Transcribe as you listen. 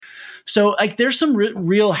So like there's some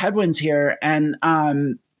real headwinds here. And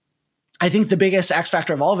I think the biggest X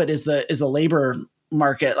factor of all of it is the labor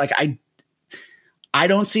market. Like I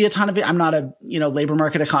don't see a ton of it. I'm not a, labor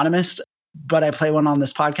market economist, but I play one on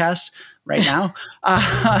this podcast right now.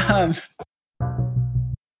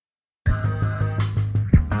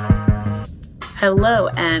 Hello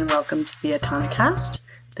and welcome to the Autonocast.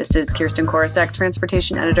 This is Kirsten Korosek,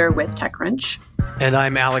 transportation editor with TechCrunch. And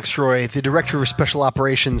I'm Alex Roy, the director of special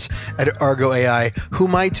operations at Argo AI,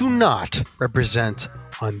 whom I do not represent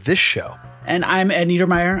on this show. And I'm Ed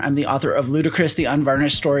Niedermeyer. I'm the author of Ludicrous, the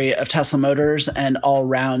Unvarnished Story of Tesla Motors and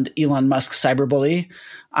all-round Elon Musk cyberbully.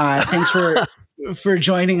 Thanks for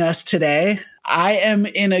joining us today. I am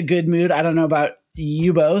in a good mood. I don't know about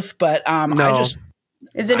you both, but no.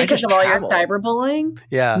 Is it because of all your cyberbullying?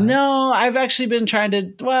 Yeah. No, I've actually been trying to,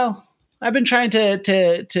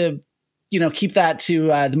 keep that to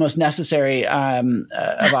the most necessary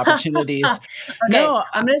of opportunities. Okay, no,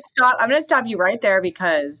 I'm going to stop you right there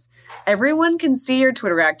because everyone can see your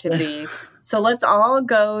Twitter activity. So let's all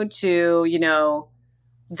go to,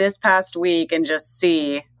 this past week and just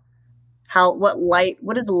see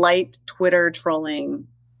what does light Twitter trolling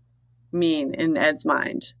mean in Ed's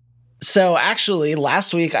mind? So actually,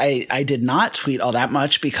 last week I did not tweet all that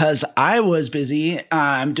much because I was busy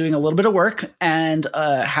doing a little bit of work and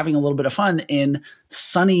having a little bit of fun in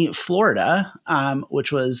sunny Florida,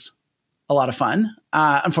 which was a lot of fun.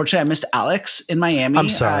 Unfortunately, I missed Alex in Miami. I'm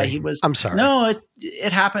sorry. I'm sorry. No,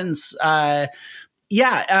 it happens. And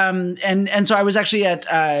so I was actually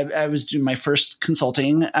I was doing my first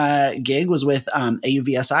consulting gig was with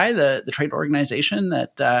AUVSI, the trade organization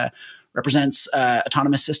that represents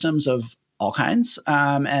autonomous systems of all kinds.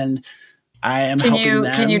 And I am helping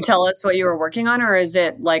them. Can you tell us what you were working on, or is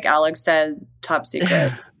it, like Alex said, top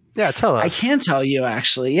secret? Yeah, tell us. I can tell you,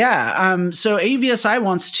 actually. Yeah. So AUVSI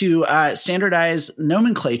wants to standardize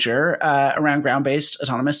nomenclature around ground-based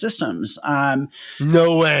autonomous systems.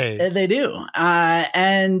 No way. They do.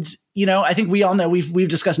 And I think we all know we've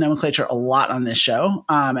discussed nomenclature a lot on this show.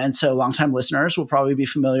 And so longtime listeners will probably be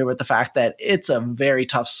familiar with the fact that it's a very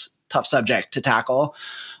tough subject to tackle.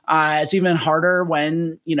 It's even harder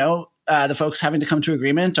when, the folks having to come to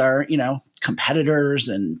agreement are, competitors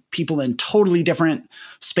and people in totally different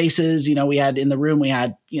spaces. We had in the room, we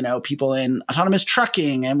had, people in autonomous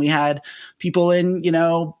trucking, and we had people in,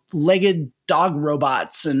 legged dog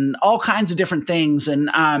robots and all kinds of different things. And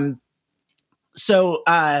so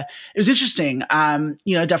it was interesting.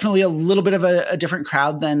 Definitely a little bit of a different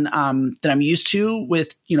crowd than I'm used to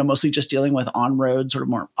with, mostly just dealing with on-road, sort of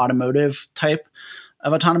more automotive type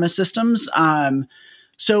of autonomous systems. But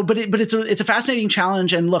it's a fascinating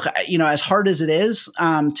challenge. And look, as hard as it is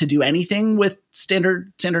to do anything with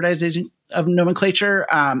standardization of nomenclature,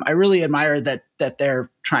 I really admire that they're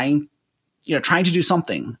trying to do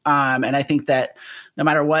something. And I think that no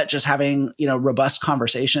matter what, just having robust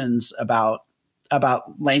conversations about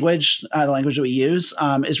language, the language that we use,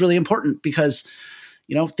 is really important because,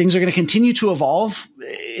 things are going to continue to evolve.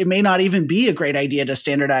 It may not even be a great idea to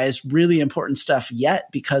standardize really important stuff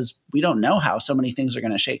yet because we don't know how so many things are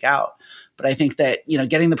going to shake out. But I think that,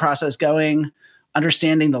 getting the process going,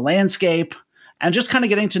 understanding the landscape, and just kind of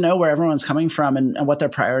getting to know where everyone's coming from and what their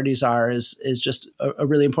priorities are is just a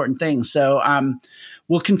really important thing. So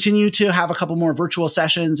we'll continue to have a couple more virtual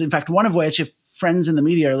sessions. In fact, one of which, if friends in the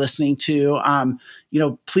media are listening to,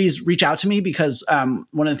 please reach out to me because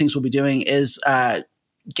one of the things we'll be doing is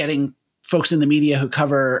getting folks in the media who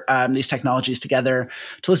cover these technologies together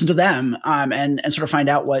to listen to them and sort of find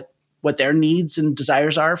out what their needs and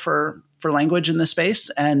desires are for language in this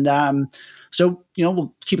space. And so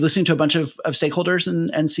we'll keep listening to a bunch of stakeholders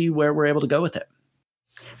and see where we're able to go with it.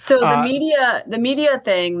 So the media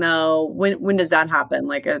thing, though, when does that happen?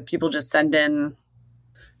 Like people just send in.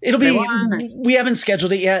 It'll be, we haven't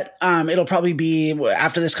scheduled it yet. It'll probably be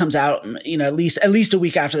after this comes out, at least a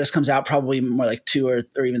week after this comes out, probably more like 2 or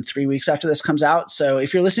even 3 weeks after this comes out. So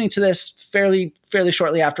if you're listening to this fairly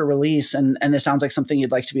shortly after release and this sounds like something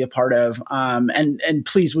you'd like to be a part of, and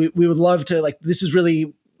please, we would love to, this is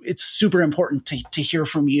really, it's super important to hear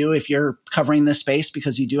from you if you're covering this space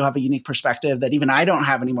because you do have a unique perspective that even I don't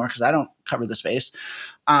have anymore because I don't cover the space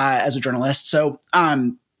as a journalist. So,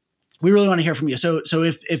 we really want to hear from you. So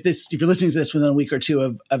if you're listening to this within a week or two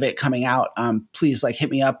of it coming out, please hit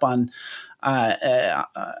me up on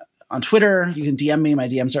Twitter. You can DM me. My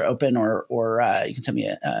DMs are open, or you can send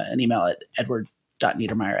me an email at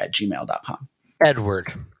edward.niedermeyer@gmail.com.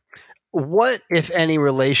 Edward, what, if any,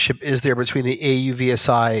 relationship is there between the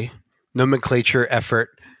AUVSI nomenclature effort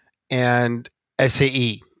and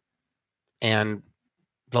SAE and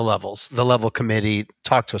the levels, the level committee?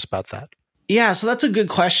 Talk to us about that. Yeah, so that's a good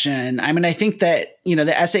question. I mean, I think that,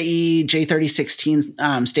 the SAE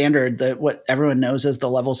J3016 standard, what everyone knows as the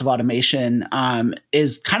levels of automation,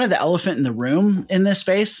 is kind of the elephant in the room in this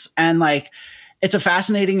space. And like, it's a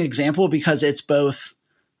fascinating example because it's both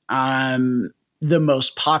the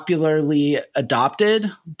most popularly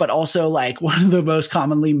adopted, but also like one of the most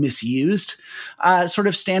commonly misused sort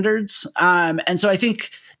of standards. And so I think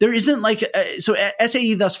there isn't like, so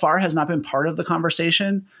SAE thus far has not been part of the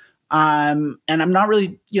conversation. And I'm not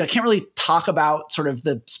really, can't really talk about sort of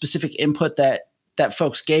the specific input that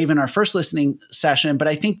folks gave in our first listening session. But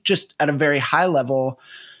I think just at a very high level,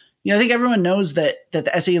 I think everyone knows that the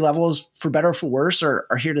SAE levels, for better or for worse, are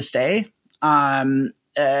here to stay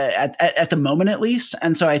at the moment, at least.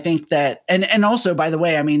 And so I think that, and also, by the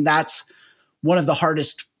way, I mean, that's one of the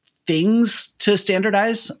hardest things to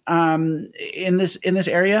standardize in this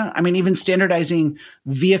area. I mean, even standardizing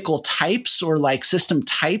vehicle types or like system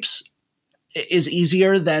types is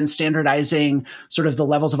easier than standardizing sort of the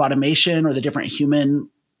levels of automation or the different human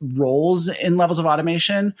roles in levels of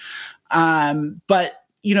automation. But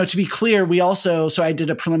to be clear, so I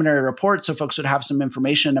did a preliminary report so folks would have some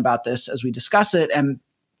information about this as we discuss it. And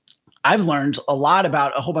I've learned a lot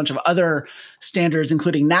about a whole bunch of other standards,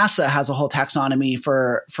 including NASA has a whole taxonomy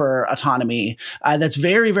for autonomy that's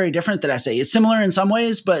very, very different than SAE. It's similar in some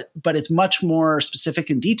ways, but it's much more specific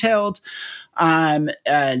and detailed.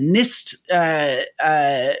 NIST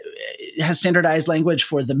has standardized language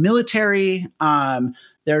for the military.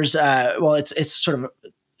 There's it's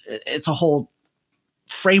a whole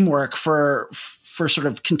framework for sort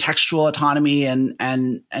of contextual autonomy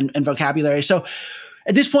and vocabulary. So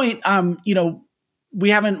at this point,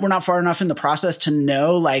 we're not far enough in the process to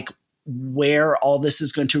know like where all this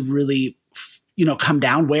is going to really, come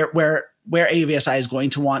down, where AUVSI is going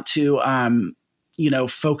to want to,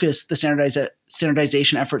 focus the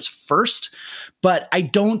standardization efforts first. But I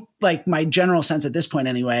don't like, my general sense at this point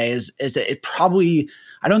anyway, is that it probably,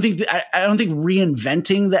 I don't think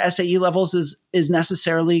reinventing the SAE levels is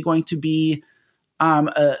necessarily going to be,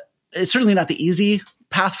 it's certainly not the easy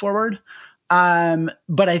path forward.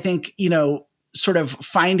 But I think, sort of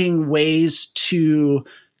finding ways to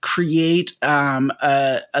create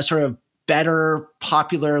a sort of better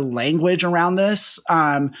popular language around this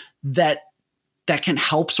that can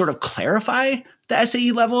help sort of clarify the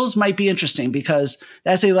SAE levels might be interesting, because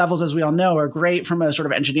the SAE levels, as we all know, are great from a sort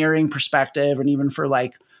of engineering perspective and even for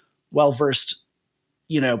like well-versed,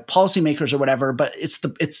 policymakers or whatever. But it's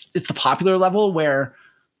the popular level where,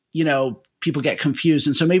 people get confused.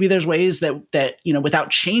 And so maybe there's ways that without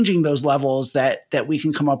changing those levels that we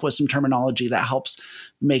can come up with some terminology that helps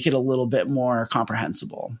make it a little bit more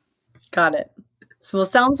comprehensible. Got it. So it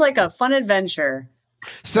sounds like a fun adventure.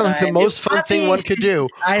 Sounds like the most fun thing one could do.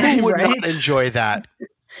 Who would not enjoy that?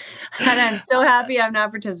 And I'm so happy I'm not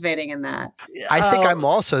participating in that. I think I'm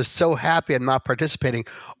also so happy I'm not participating.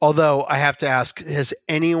 Although I have to ask, has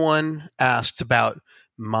anyone asked about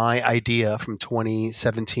my idea from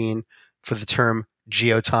 2017 for the term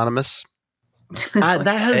geoautonomous? That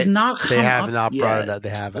has not come up. They have not yet. brought it up. They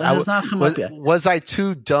haven't. That has not come up yet. Was I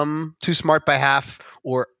too dumb, too smart by half,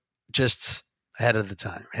 or just ahead of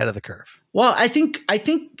the curve? Well, I think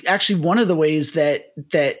actually one of the ways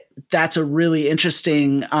that's a really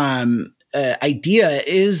interesting idea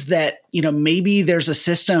is that, maybe there's a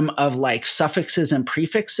system of like suffixes and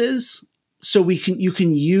prefixes. So you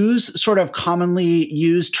can use sort of commonly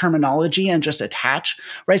used terminology and just attach,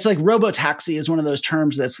 right? So like robotaxi is one of those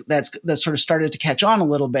terms that's sort of started to catch on a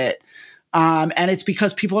little bit. And it's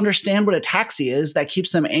because people understand what a taxi is. That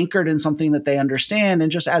keeps them anchored in something that they understand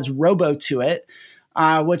and just adds robo to it,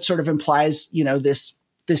 which sort of implies, this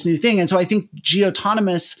new thing. And so I think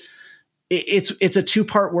geoautonomous, it's a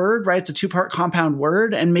two-part word, right? It's a two-part compound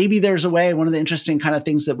word. And maybe there's a way, one of the interesting kind of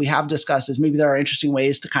things that we have discussed is maybe there are interesting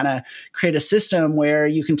ways to kind of create a system where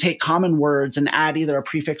you can take common words and add either a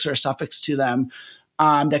prefix or a suffix to them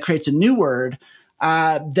that creates a new word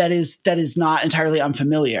that is not entirely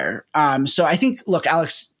unfamiliar. So I think, look,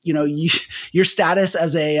 Alex, your status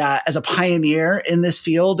as a pioneer in this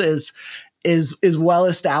field is well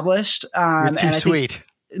established. You're too sweet.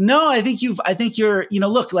 I think you're,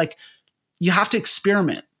 look, like, you have to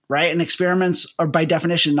experiment, right? And experiments are by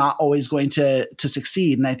definition not always going to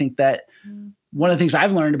succeed. And I think that one of the things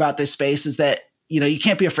I've learned about this space is that, you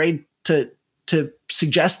can't be afraid to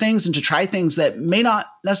suggest things and to try things that may not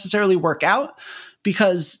necessarily work out,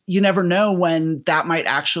 because you never know when that might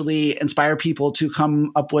actually inspire people to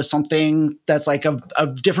come up with something that's like a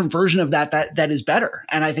different version of that is better.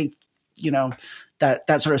 And I think,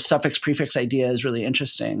 that sort of suffix prefix idea is really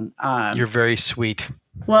interesting. You're very sweet.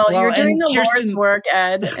 Well, you're doing and the Kirsten- Lord's work,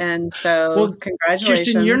 Ed, and so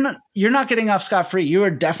congratulations. Kirsten, you're not getting off scot-free. You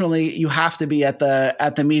have to be at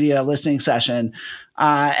the media listening session.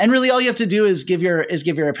 And really all you have to do is give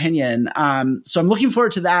your opinion. So I'm looking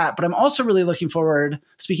forward to that, but I'm also really looking forward,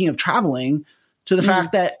 speaking of traveling, to the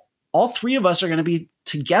fact that all three of us are going to be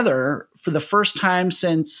together for the first time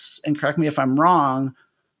since, and correct me if I'm wrong,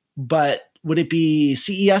 but would it be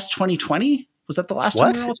CES 2020? Was that the last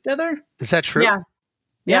time we were all together? Is that true?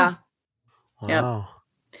 Yeah. Wow.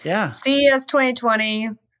 Yeah. CES 2020,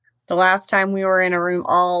 the last time we were in a room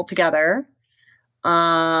all together.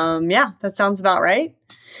 That sounds about right.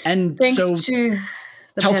 And thanks so to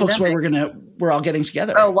the tell folks pandemic. where we're all getting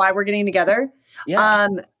together. Oh, why we're getting together? Yeah.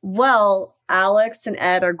 Well, Alex and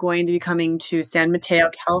Ed are going to be coming to San Mateo,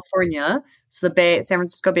 California, so the San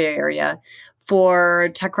Francisco Bay Area, for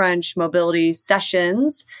TechCrunch Mobility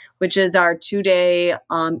Sessions, which is our 2-day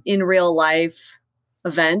in real life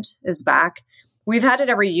event is back. We've had it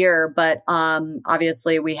every year, but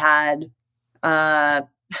obviously we had to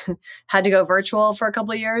go virtual for a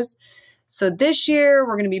couple of years. So this year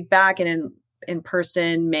we're going to be back in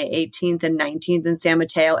person May 18th and 19th in San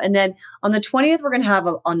Mateo. And then on the 20th, we're going to have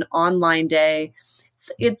an online day.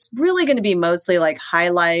 It's really going to be mostly like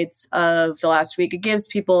highlights of the last week. It gives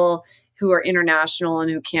people who are international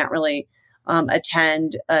and who can't really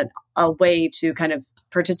attend a way to kind of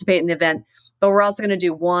participate in the event. But we're also going to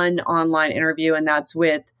do one online interview, and that's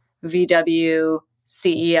with VW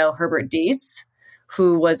CEO Herbert Diess,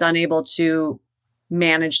 who was unable to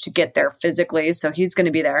manage to get there physically. So he's going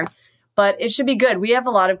to be there. But it should be good. We have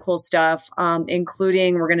a lot of cool stuff,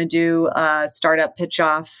 including we're going to do a startup pitch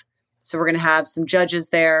off. So we're going to have some judges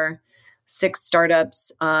there, 6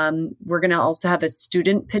 startups. We're going to also have a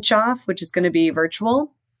student pitch off, which is going to be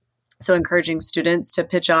virtual. So encouraging students to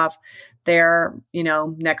pitch off their,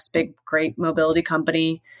 next big, great mobility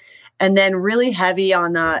company. And then really heavy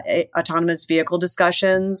on the autonomous vehicle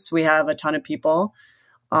discussions. We have a ton of people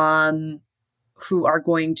who are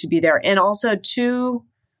going to be there. And also 2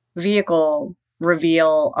 vehicle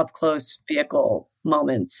reveal up close vehicle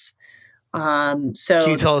moments. So can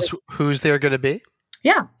you tell us who's there going to be?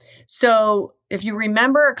 Yeah. So if you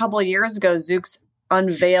remember a couple of years ago, Zoox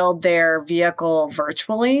unveiled their vehicle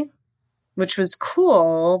virtually, which was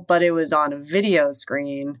cool, but it was on a video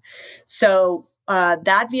screen. So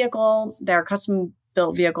that vehicle, their custom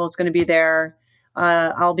built vehicle, is going to be there.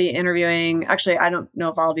 I'll be interviewing. Actually, I don't know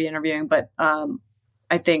if I'll be interviewing, but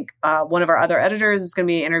I think one of our other editors is going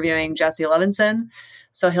to be interviewing Jesse Levinson.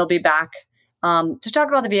 So he'll be back to talk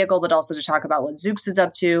about the vehicle, but also to talk about what Zoox is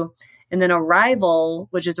up to. And then Arrival,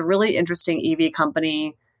 which is a really interesting EV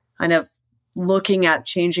company, kind of looking at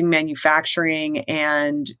changing manufacturing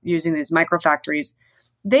and using these microfactories.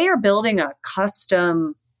 They are building a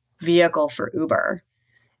custom vehicle for Uber.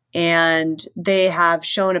 And they have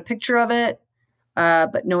shown a picture of it,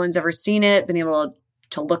 but no one's ever seen it, been able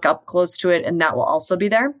to look up close to it, and that will also be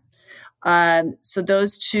there. So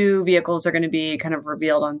those 2 vehicles are going to be kind of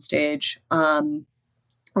revealed on stage.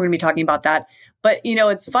 We're going to be talking about that. But,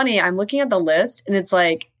 it's funny. I'm looking at the list, and it's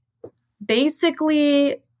like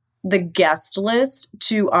basically the guest list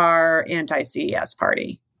to our anti-CES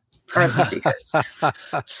party are the speakers.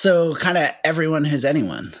 So kind of everyone who's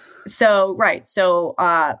anyone. So, right. So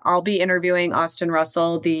I'll be interviewing Austin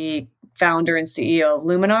Russell, the founder and CEO of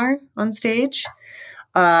Luminar, on stage.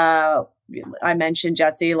 I mentioned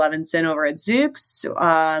Jesse Levinson over at Zoox.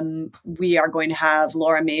 We are going to have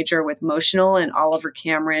Laura Major with Motional and Oliver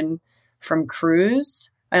Cameron from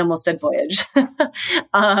Cruise. I almost said Voyage.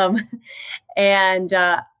 And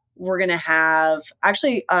we're going to have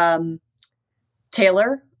actually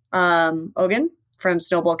Taylor Ogan from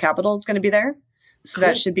Snowball Capital is going to be there. So Cool.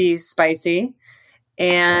 That should be spicy.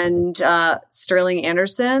 And Sterling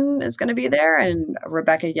Anderson is going to be there, and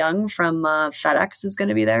Rebecca Young from FedEx is going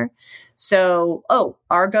to be there. So,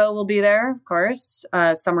 Argo will be there, of course.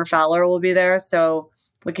 Summer Fowler will be there. So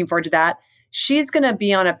looking forward to that. She's going to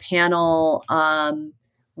be on a panel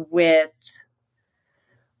with,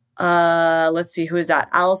 let's see, who is that?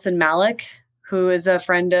 Allison Malik, who is a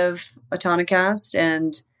friend of Autonocast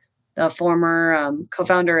and the former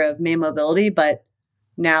co-founder of May Mobility, but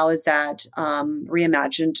now is at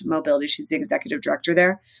Reimagined Mobility. She's the executive director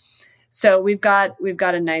there. So we've got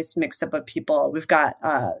a nice mix up of people. We've got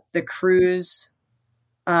the Cruise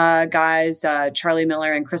guys, Charlie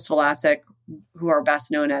Miller and Chris Velasic, who are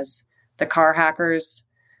best known as the car hackers.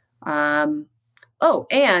 And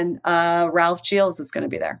Ralph Shields is going to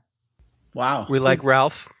be there. Wow. We like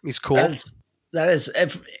Ralph. He's cool. That is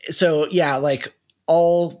so yeah, like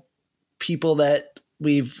all people that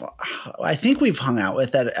I think we've hung out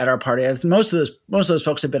with at our party. Most of those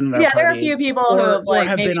folks have been at our party. There are a few people who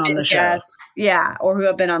have been on the show. Or who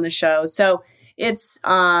have been on the show. So it's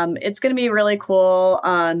going to be really cool.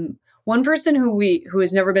 One person who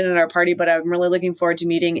has never been at our party, but I'm really looking forward to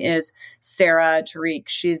meeting is Sarah Tariq.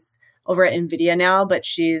 She's over at NVIDIA now, but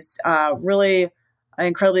she's really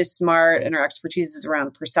incredibly smart, and her expertise is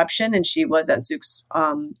around perception. And she was at Zoox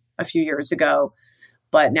a few years ago,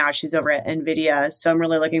 but now she's over at NVIDIA. So I'm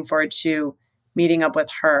really looking forward to meeting up with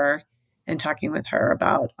her and talking with her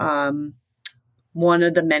about one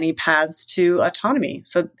of the many paths to autonomy.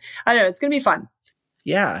 So I don't know, it's going to be fun.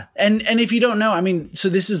 Yeah. And if you don't know, I mean, so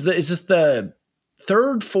is this the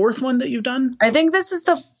fourth one that you've done? I think this is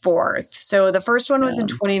the fourth. So the first one was in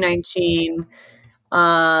 2019.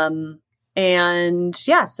 And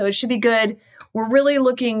yeah, so it should be good. We're really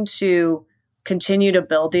looking to continue to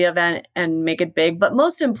build the event and make it big. But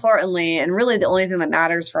most importantly, and really the only thing that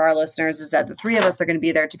matters for our listeners, is that the three of us are going to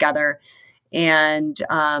be there together. And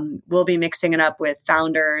we'll be mixing it up with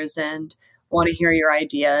founders and want to hear your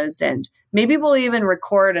ideas. And maybe we'll even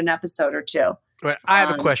record an episode or two. But I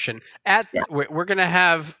have a question. We're going to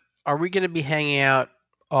have, are we going to be hanging out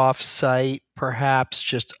off-site, perhaps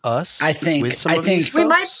just us? I think with some of these folks? We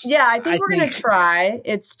might. Yeah, I think we're going to try.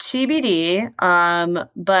 It's TBD.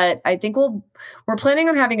 But I think we're planning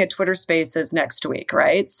on having a Twitter Spaces next week,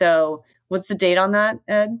 right? So what's the date on that,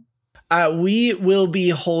 Ed? We will be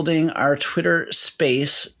holding our Twitter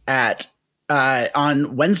Space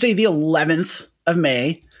on Wednesday, the 11th of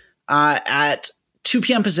May, at 2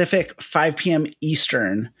 p.m. Pacific, 5 p.m.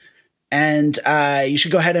 Eastern. And you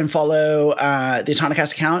should go ahead and follow the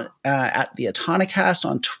Autonocast account at the Autonocast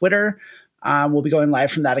on Twitter. We'll be going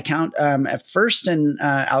live from that account at first, and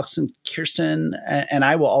Alex and Kirsten and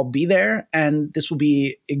I will all be there. And this will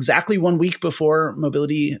be exactly 1 week before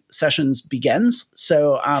Mobility Sessions begins.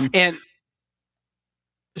 So, and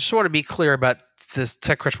I just want to be clear about this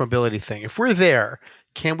TechCrunch Mobility thing. If we're there,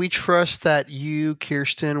 can we trust that you,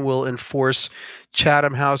 Kirsten, will enforce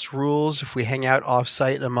Chatham House rules if we hang out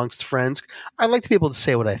off-site amongst friends? I'd like to be able to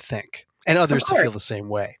say what I think, and others to feel the same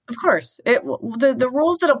way. Of course. The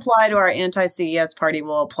rules that apply to our anti-CES party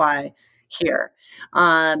will apply here.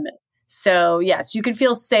 So, yes, you can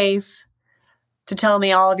feel safe to tell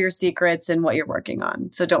me all of your secrets and what you're working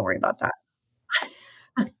on. So don't worry about that.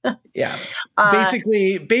 Yeah.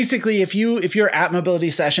 Basically, if you're at Mobility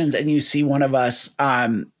Sessions and you see one of us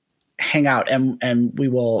hang out, and we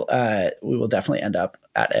will definitely end up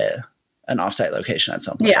at an offsite location at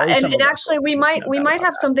some point. Yeah, and actually we might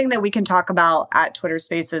have something that we can talk about at Twitter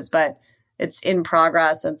Spaces, but it's in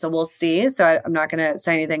progress, and so we'll see. So I'm not going to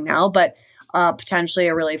say anything now, but potentially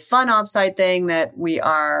a really fun offsite thing that we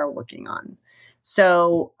are working on.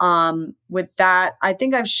 So with that, I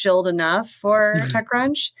think I've shilled enough for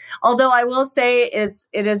TechCrunch. Although I will say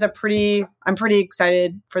I'm pretty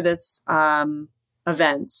excited for this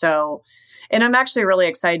event. So, and I'm actually really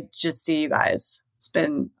excited to just see you guys. It's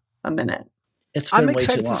been a minute. I'm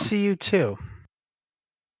excited to see you too.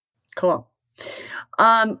 Cool.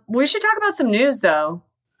 We should talk about some news though.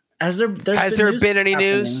 Has there been any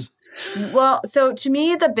news? Well, so to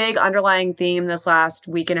me, the big underlying theme this last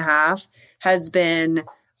week and a half has been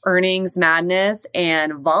earnings madness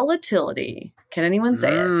and volatility. Can anyone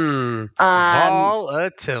say it?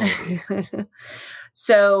 Volatility.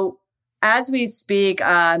 So as we speak,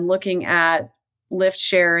 I'm looking at Lyft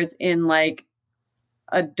shares in like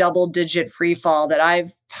a double-digit free fall that I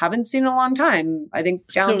haven't seen in a long time. I think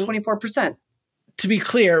down 24%. To be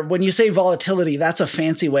clear, when you say volatility, that's a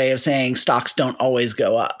fancy way of saying stocks don't always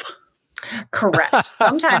go up. Correct.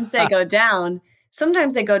 Sometimes they go down.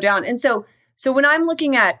 Sometimes they go down. And so when I'm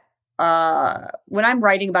looking at, when I'm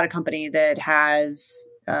writing about a company that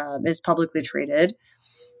is publicly traded,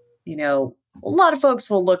 a lot of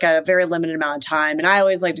folks will look at a very limited amount of time. And I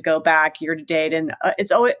always like to go back year to date. And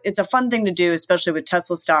it's a fun thing to do, especially with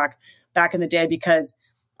Tesla stock back in the day, because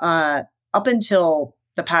up until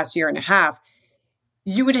the past year and a half,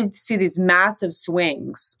 you would see these massive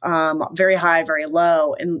swings, very high, very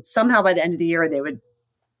low. And somehow by the end of the year, they would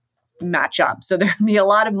match up. So there'd be a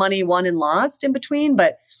lot of money won and lost in between,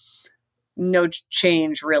 but no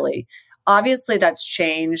change really. Obviously, that's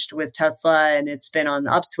changed with Tesla and it's been on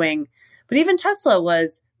an upswing. But even Tesla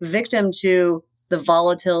was victim to the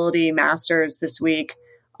volatility masters this week.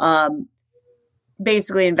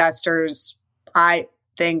 Basically, investors, I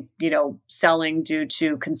think, selling due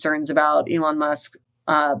to concerns about Elon Musk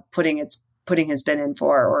putting his bid in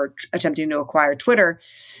for or attempting to acquire Twitter.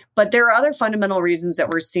 But there are other fundamental reasons that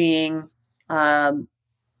we're seeing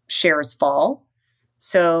shares fall.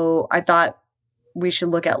 So I thought we should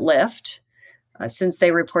look at Lyft. since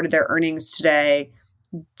they reported their earnings today,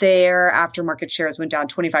 their aftermarket shares went down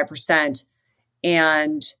 25%.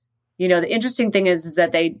 And, the interesting thing is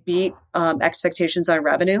that they beat expectations on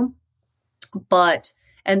revenue, but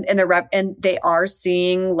and they are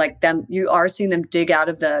seeing you are seeing them dig out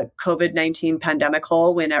of the COVID-19 pandemic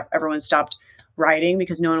hole when everyone stopped riding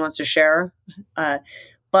because no one wants to share.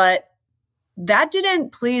 But that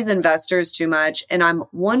didn't please investors too much. And I'm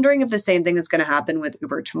wondering if the same thing is going to happen with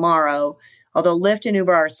Uber tomorrow. Although Lyft and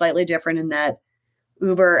Uber are slightly different in that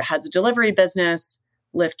Uber has a delivery business,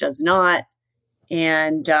 Lyft does not.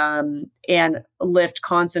 And Lyft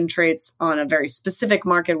concentrates on a very specific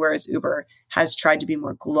market, whereas Uber has tried to be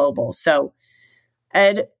more global. So,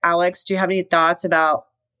 Ed, Alex, do you have any thoughts about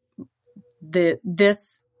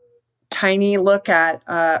this tiny look at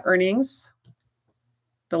earnings,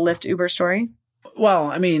 the Lyft Uber story?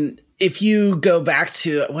 Well, I mean, if you go back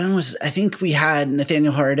to I think we had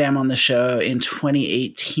Nathaniel Haradam on the show in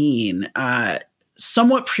 2018,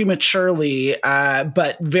 somewhat prematurely,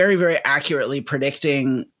 but very, very accurately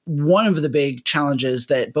predicting one of the big challenges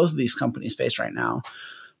that both of these companies face right now,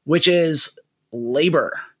 which is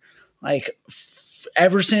labor. Like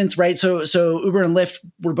ever since, right? So Uber and Lyft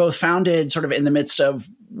were both founded sort of in the midst of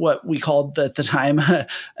what we called at the time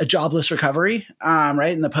a jobless recovery,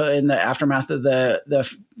 right? In the aftermath of the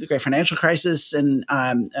great financial crisis and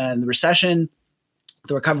the recession.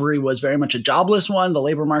 The recovery was very much a jobless one. The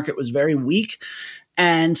labor market was very weak.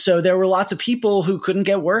 And so there were lots of people who couldn't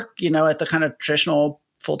get work, at the kind of traditional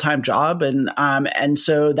full-time job. And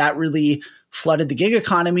so that really flooded the gig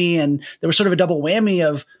economy. And there was sort of a double whammy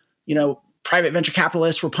of, private venture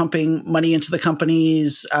capitalists were pumping money into the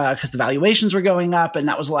companies because the valuations were going up, and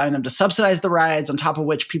that was allowing them to subsidize the rides, on top of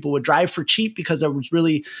which people would drive for cheap because there was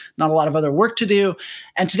really not a lot of other work to do.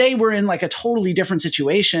 And today we're in like a totally different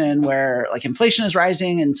situation where like inflation is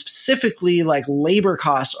rising, and specifically like labor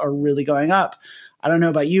costs are really going up. I don't know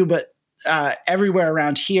about you, but everywhere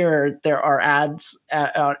around here, there are ads.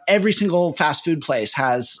 Every single fast food place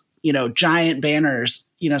has, giant banners,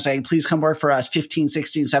 saying, please come work for us, $15,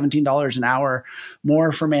 $16, $17 an hour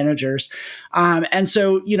more for managers. And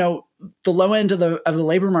so, the low end of the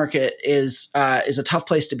labor market is a tough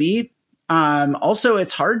place to be. Also,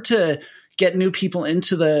 it's hard to get new people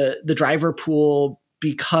into the driver pool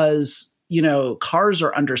because, cars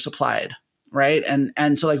are undersupplied. Right.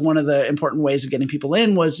 And so like one of the important ways of getting people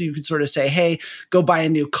in was you could sort of say, hey, go buy a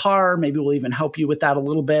new car. Maybe we'll even help you with that a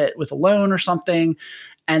little bit with a loan or something.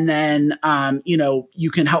 And then,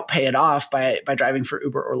 you can help pay it off by driving for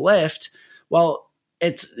Uber or Lyft. Well,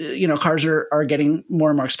 it's, cars are getting more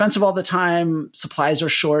and more expensive all the time. Supplies are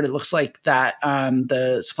short. It looks like that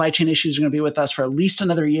the supply chain issues are going to be with us for at least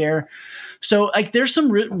another year. So like there's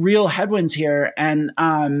some real headwinds here. And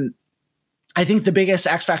I think the biggest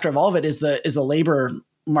X factor of all of it is the labor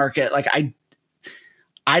market. Like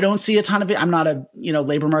I don't see a ton of it. I'm not a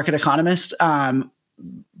labor market economist,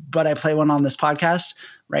 but I play one on this podcast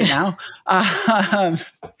right now.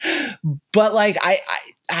 But like I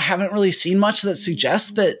haven't really seen much that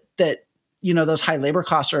suggests that those high labor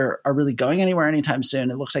costs are really going anywhere anytime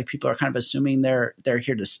soon. It looks like people are kind of assuming they're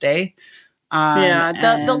here to stay.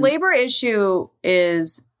 The labor issue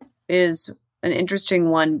is an interesting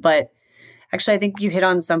one, but actually, I think you hit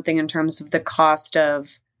on something in terms of the cost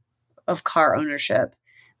of car ownership,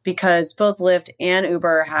 because both Lyft and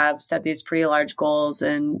Uber have set these pretty large goals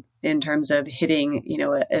in terms of hitting,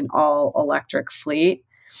 an all electric fleet.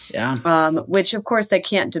 Yeah. Which of course they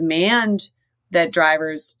can't demand that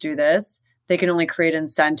drivers do this. They can only create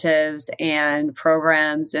incentives and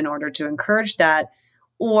programs in order to encourage that,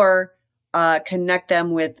 or connect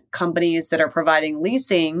them with companies that are providing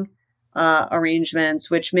leasing arrangements,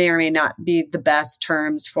 which may or may not be the best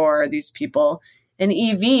terms for these people. And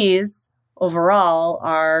EVs overall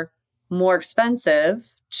are more expensive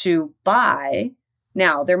to buy.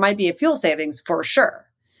 Now, there might be a fuel savings for sure,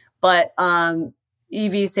 but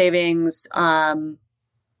EV savings are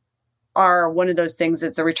one of those things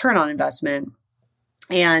that's a return on investment.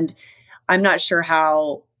 And I'm not sure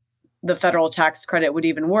how the federal tax credit would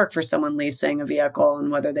even work for someone leasing a vehicle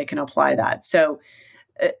and whether they can apply that. So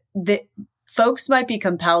the folks might be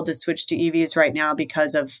compelled to switch to EVs right now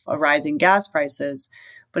because of rising gas prices.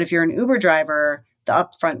 But if you're an Uber driver, the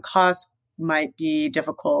upfront cost might be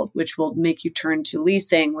difficult, which will make you turn to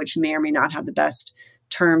leasing, which may or may not have the best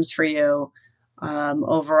terms for you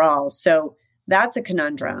overall. So that's a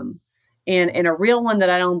conundrum, and a real one that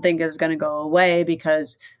I don't think is going to go away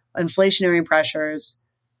because inflationary pressures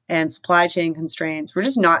and supply chain constraints, we're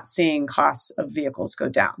just not seeing costs of vehicles go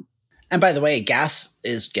down. And by the way, gas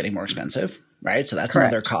is getting more expensive, right? So that's Correct.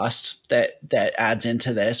 another cost that adds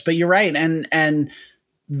into this. But you're right, and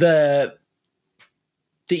the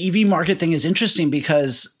EV market thing is interesting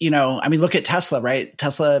because, I mean, look at Tesla, right?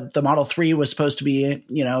 Tesla, the Model 3 was supposed to be,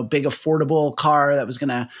 a big affordable car that was going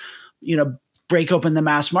to, break open the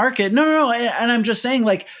mass market. No. And I'm just saying,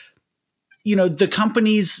 like, the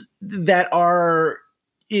companies that are,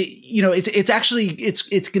 it's actually,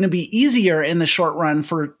 it's going to be easier in the short run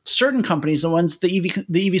for certain companies, the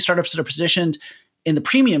EV startups that are positioned in the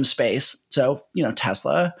premium space. So,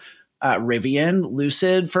 Tesla, Rivian,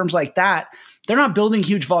 Lucid, firms like that. They're not building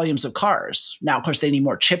huge volumes of cars. Now, of course, they need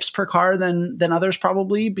more chips per car than others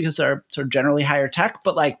probably because they're sort of generally higher tech,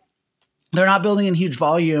 but like they're not building in huge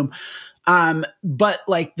volume. But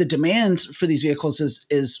like the demand for these vehicles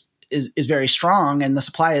is very strong and the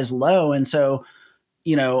supply is low. And so,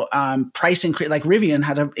 price increase, like Rivian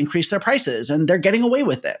had to increase their prices and they're getting away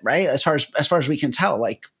with it, right? As far as we can tell,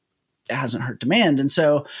 like it hasn't hurt demand. And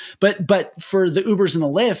so, but for the Ubers and the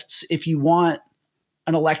Lyfts, if you want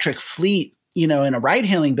an electric fleet, in a ride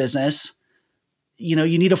hailing business, you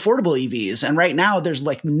need affordable EVs. And right now there's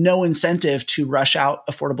like no incentive to rush out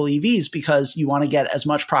affordable EVs because you want to get as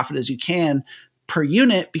much profit as you can per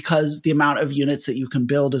unit because the amount of units that you can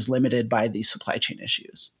build is limited by these supply chain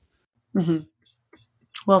issues. Mm-hmm.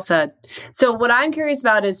 Well said. So what I'm curious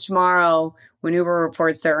about is tomorrow when Uber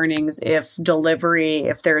reports their earnings, if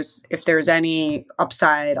there's any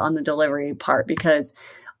upside on the delivery part, because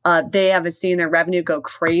they have seen their revenue go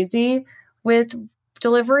crazy with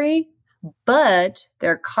delivery, but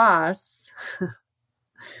their costs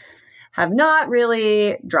have not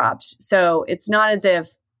really dropped. So it's not as if,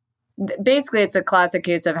 basically it's a classic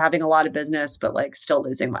case of having a lot of business, but like still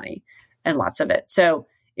losing money and lots of it. So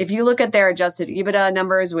if you look at their adjusted EBITDA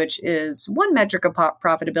numbers, which is one metric of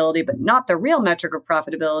profitability, but not the real metric of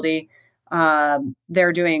profitability,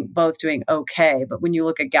 they're both doing okay. But when you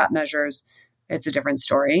look at GAAP measures, it's a different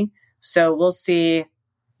story. So we'll see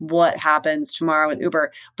what happens tomorrow with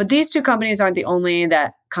Uber. But these two companies aren't the only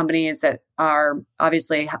companies that are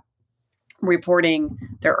obviously reporting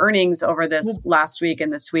their earnings over this last week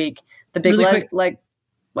and this week. The big really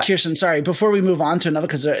what? Kirsten, sorry, before we move on to another,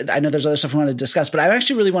 because I know there's other stuff we want to discuss, but I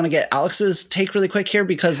actually really want to get Alex's take really quick here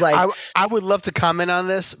because like I would love to comment on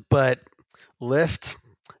this, but Lyft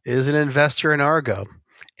is an investor in Argo.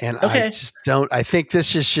 And okay. I think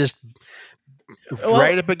this is just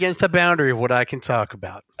right up against the boundary of what I can talk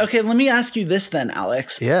about. Okay, let me ask you this then,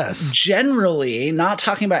 Alex. Yes. Generally, not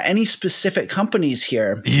talking about any specific companies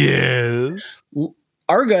here. Yes.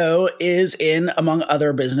 Argo is in, among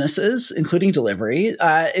other businesses, including delivery,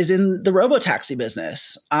 is in the robotaxi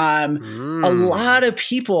business. A lot of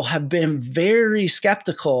people have been very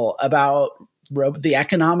skeptical about the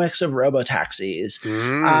economics of robotaxis.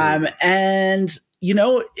 And,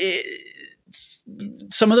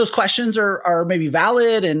 some of those questions are maybe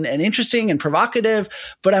valid and interesting and provocative,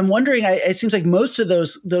 but I'm wondering, it seems like most of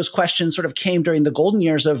those questions sort of came during the golden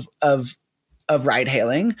years of ride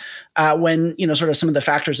hailing, when, sort of some of the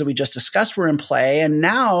factors that we just discussed were in play. And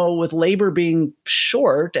now with labor being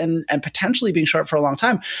short and potentially being short for a long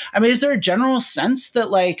time, I mean, is there a general sense that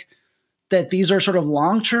that these are sort of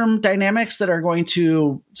long-term dynamics that are going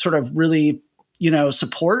to sort of really,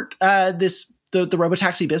 support the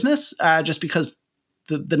robotaxi business, just because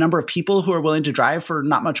the number of people who are willing to drive for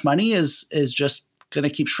not much money is just going to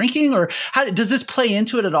keep shrinking? Or how does this play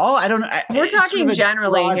into it at all? I don't know. We're talking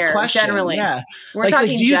generally here. Question. Generally, yeah. We're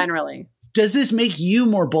talking generally. Does this make you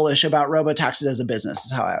more bullish about robotaxis as a business?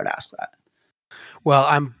 Is how I would ask that. Well,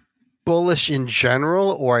 I'm bullish in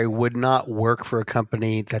general, or I would not work for a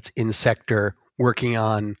company that's in sector working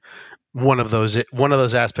on one of those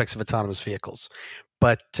aspects of autonomous vehicles.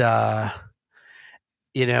 But there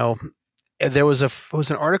was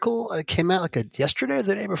an article that came out yesterday or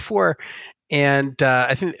the day before, and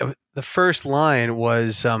I think the first line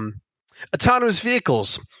was autonomous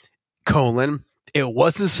vehicles, it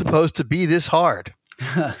wasn't supposed to be this hard.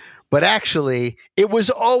 But actually, it was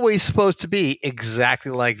always supposed to be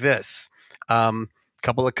exactly like this. A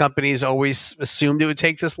couple of companies always assumed it would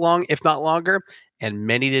take this long, if not longer, and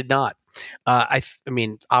many did not. I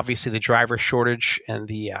mean, obviously, the driver shortage and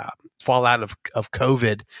the fallout of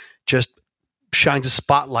COVID just shines a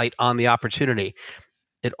spotlight on the opportunity.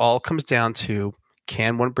 It all comes down to,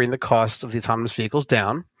 can one bring the cost of the autonomous vehicles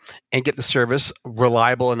down and get the service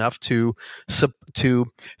reliable enough to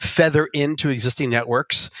feather into existing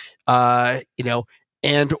networks,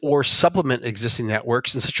 and or supplement existing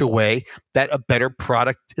networks in such a way that a better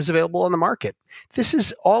product is available on the market.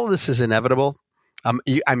 All of this is inevitable.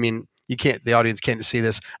 the audience can't see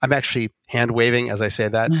this. I'm actually hand waving as I say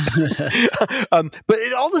that.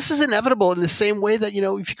 But all this is inevitable in the same way that,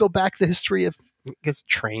 if you go back the history of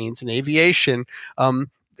trains and aviation,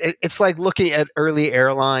 it's like looking at early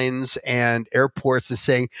airlines and airports and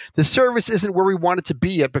saying the service isn't where we want it to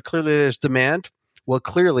be yet, but clearly there's demand. Well,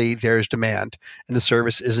 clearly there's demand, and the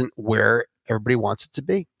service isn't where everybody wants it to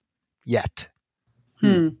be yet.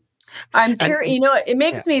 I'm curious. It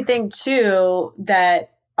makes me think too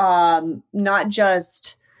that not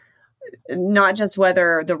just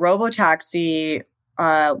whether the robotaxi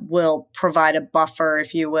will provide a buffer,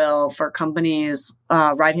 if you will, for companies,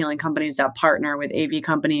 ride-hailing companies that partner with AV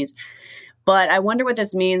companies, but I wonder what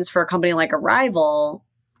this means for a company like Arrival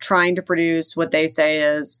trying to produce what they say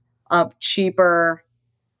is a cheaper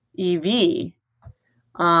EV.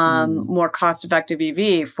 More cost-effective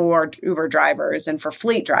EV for Uber drivers and for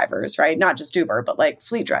fleet drivers, right? Not just Uber, but like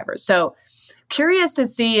fleet drivers. So curious to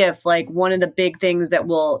see if like one of the big things that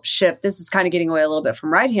will shift, this is kind of getting away a little bit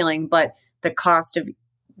from ride hailing, but the cost of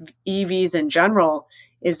EVs in general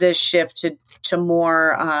is this shift to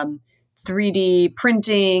more 3D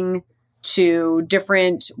printing, to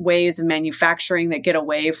different ways of manufacturing that get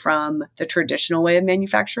away from the traditional way of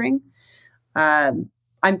manufacturing. I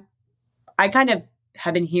kind of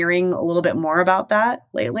have been hearing a little bit more about that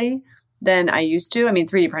lately than I used to. I mean,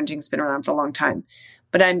 3D printing's been around for a long time,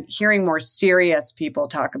 but I'm hearing more serious people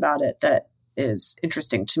talk about it. That is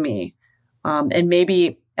interesting to me. And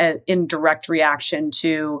maybe in direct reaction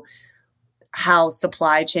to how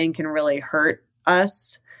supply chain can really hurt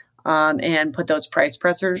us, and put those price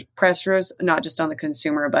pressures, not just on the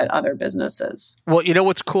consumer, but other businesses. Well,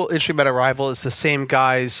 what's cool, interesting about Arrival is the same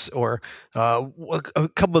guys, or a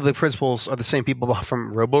couple of the principals are the same people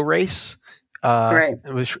from RoboRace. Right.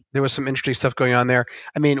 There was some interesting stuff going on there.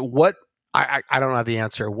 I mean, I don't have the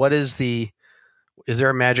answer. Is there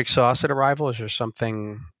a magic sauce at Arrival?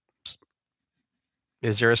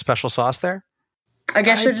 Is there a special sauce there? I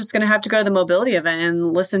guess you're just going to have to go to the mobility event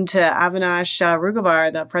and listen to Avinash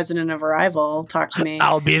Rugobar, the president of Arrival, talk to me.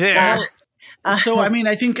 I'll be there. So, I mean,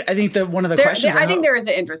 I think that one of the questions... I think there is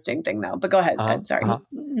an interesting thing, though. But go ahead, Ed. Sorry.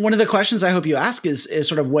 One of the questions I hope you ask is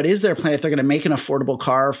sort of what is their plan if they're going to make an affordable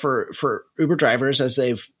car for Uber drivers, as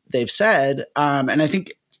they've said. And I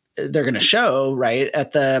think they're going to show, right,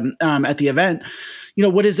 at the event,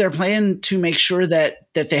 what is their plan to make sure that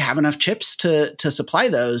they have enough chips to supply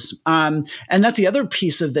those? And that's the other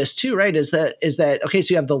piece of this too, right? Is that okay?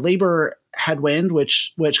 So you have the labor headwind,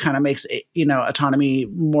 which kind of makes autonomy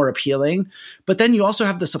more appealing, but then you also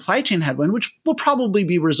have the supply chain headwind, which will probably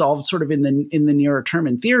be resolved sort of in the nearer term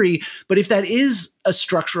in theory. But if that is a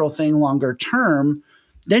structural thing longer term,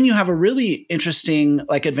 then you have a really interesting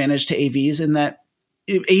advantage to AVs in that.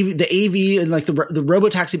 The AV and the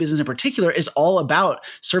robotaxi business in particular is all about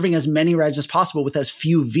serving as many rides as possible with as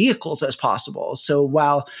few vehicles as possible. So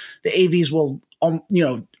while the AVs will,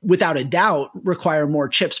 without a doubt require more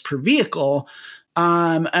chips per vehicle,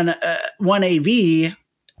 and one AV,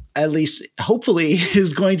 at least hopefully,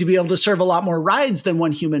 is going to be able to serve a lot more rides than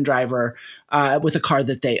one human driver with a car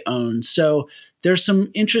that they own. So there's some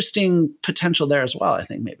interesting potential there as well, I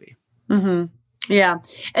think maybe. Mm-hmm. Yeah.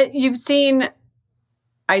 You've seen,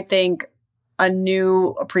 I think, a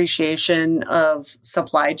new appreciation of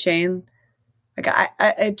supply chain.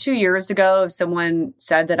 I 2 years ago, if someone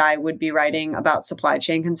said that I would be writing about supply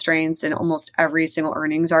chain constraints in almost every single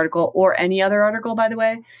earnings article or any other article, by the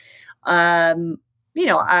way, I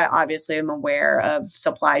obviously am aware of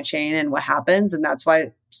supply chain and what happens. And that's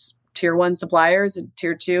why tier 1 suppliers and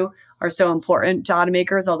tier 2 are so important to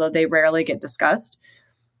automakers, although they rarely get discussed.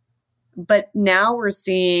 But now we're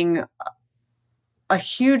seeing a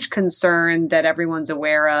huge concern that everyone's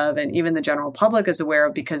aware of, and even the general public is aware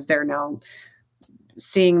of, because they're now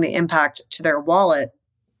seeing the impact to their wallet.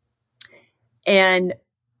 And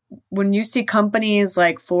when you see companies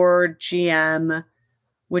like Ford, GM,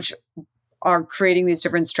 which are creating these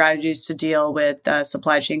different strategies to deal with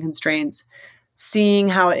supply chain constraints, seeing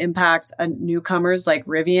how it impacts newcomers like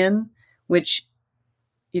Rivian, which,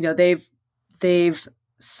 they've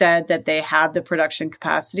said that they have the production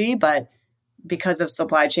capacity, but because of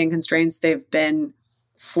supply chain constraints, they've been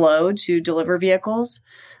slow to deliver vehicles.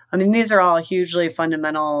 I mean, these are all hugely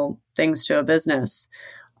fundamental things to a business.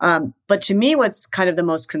 But to me, what's kind of the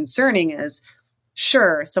most concerning is,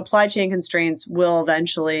 sure, supply chain constraints will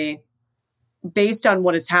eventually, based on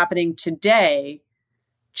what is happening today,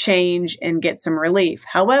 change and get some relief.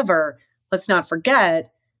 However, let's not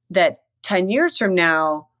forget that 10 years from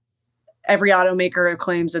now, every automaker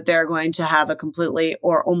claims that they're going to have a completely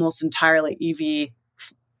or almost entirely EV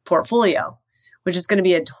portfolio, which is going to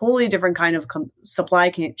be a totally different kind of supply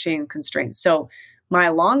chain constraints. So my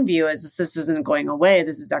long view is this isn't going away.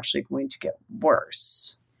 This is actually going to get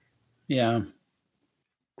worse. Yeah.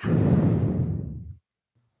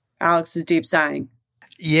 Alex is deep sighing.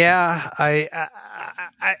 Yeah, I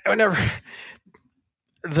whenever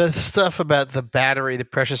the stuff about the battery, the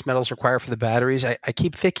precious metals required for the batteries, I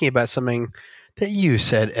keep thinking about something that you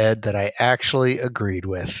said, Ed, that I actually agreed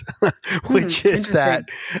with, which is that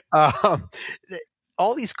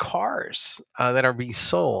all these cars that are being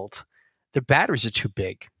sold, the batteries are too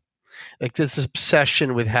big. Like this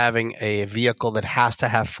obsession with having a vehicle that has to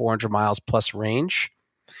have 400 miles plus range.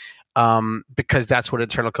 Because that's what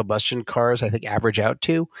internal combustion cars, I think, average out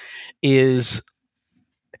to, it's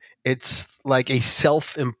like a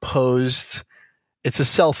self-imposed, it's a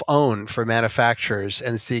self-own for manufacturers,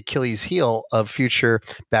 and it's the Achilles heel of future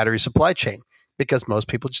battery supply chain because most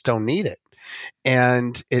people just don't need it.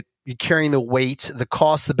 And you're carrying the weight, the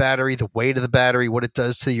cost of the battery, the weight of the battery, what it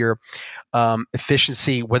does to your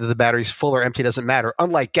efficiency, whether the battery's full or empty doesn't matter.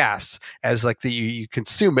 Unlike gas, as like you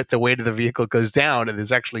consume it, the weight of the vehicle goes down, and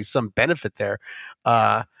there's actually some benefit there.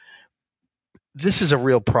 This is a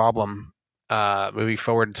real problem moving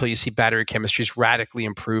forward until you see battery chemistries radically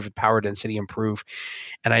improve and power density improve.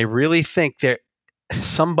 And I really think that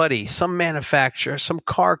some manufacturer, some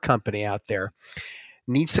car company out there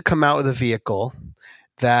needs to come out with a vehicle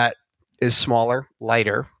that is smaller,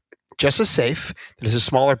 lighter, just as safe, that is a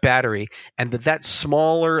smaller battery, and that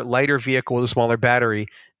smaller, lighter vehicle with a smaller battery,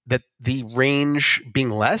 that the range being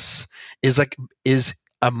less is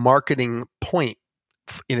a marketing point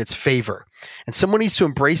in its favor. And someone needs to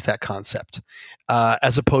embrace that concept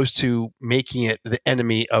as opposed to making it the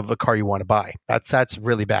enemy of a car you want to buy. That's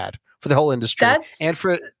really bad for the whole industry and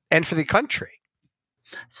for the country.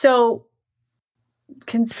 So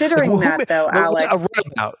considering Alex,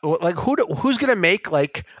 who's going to make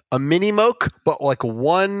like a mini moke, but like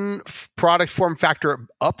one product form factor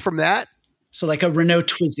up from that? So like a Renault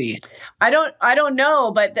Twizy. I don't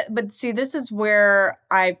know, but see, this is where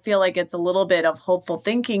I feel like it's a little bit of hopeful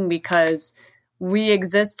thinking, because we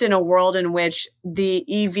exist in a world in which the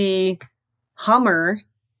EV Hummer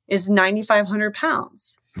is 9,500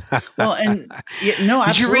 pounds. Well, and no,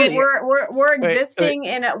 absolutely. We're existing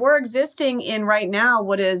in right now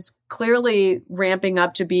what is clearly ramping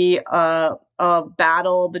up to be a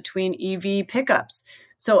battle between EV pickups.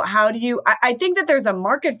 So how do you? I think that there's a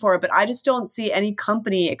market for it, but I just don't see any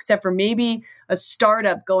company except for maybe a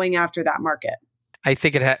startup going after that market. I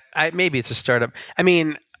think maybe it's a startup. I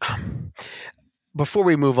mean, before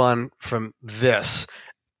we move on from this,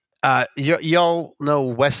 y'all know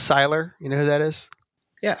Wes Seiler. You know who that is?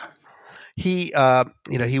 Yeah. He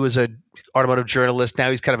was a automotive journalist. Now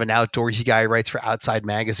he's kind of an outdoorsy guy. He writes for Outside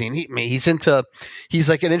Magazine. He's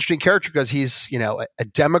like an interesting character because he's, a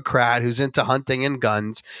Democrat who's into hunting and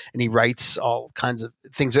guns, and he writes all kinds of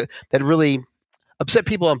things that really upset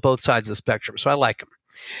people on both sides of the spectrum. So I like him.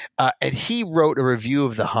 And he wrote a review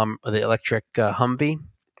of the electric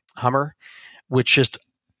Hummer, which just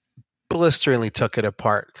blisteringly took it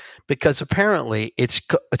apart because apparently it's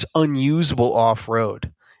unusable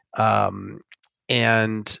off-road.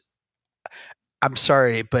 And I'm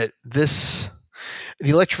sorry, but the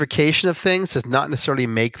electrification of things does not necessarily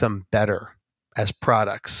make them better as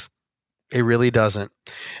products. It really doesn't.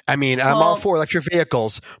 I mean, I'm all for electric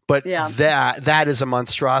vehicles, but that is a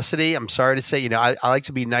monstrosity. I'm sorry to say, I like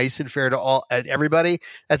to be nice and fair to everybody.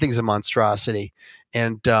 That thing's a monstrosity.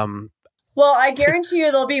 And, well, I guarantee you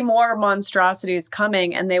there'll be more monstrosities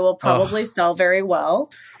coming, and they will probably sell very well.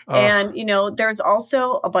 And, there's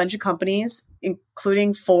also a bunch of companies,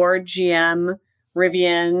 including Ford, GM,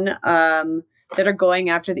 Rivian, that are going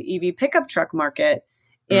after the EV pickup truck market.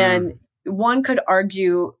 And one could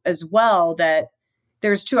argue as well that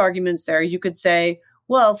there's two arguments there. You could say,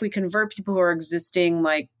 well, if we convert people who are existing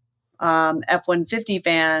like F-150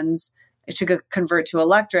 fans to convert to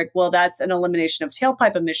electric, well, that's an elimination of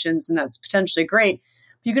tailpipe emissions, and that's potentially great.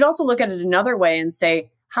 You could also look at it another way and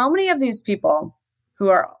say, how many of these people who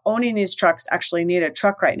are owning these trucks actually need a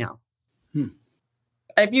truck right now?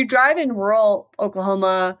 If you drive in rural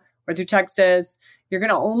Oklahoma or through Texas, you're going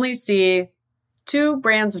to only see two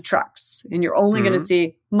brands of trucks, and you're only going to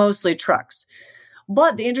see mostly trucks.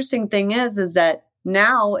 But the interesting thing is that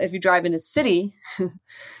now if you drive in a city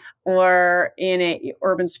or in a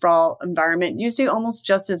urban sprawl environment, you see almost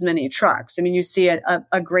just as many trucks. I mean, you see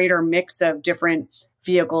a greater mix of different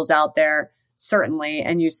vehicles out there, certainly.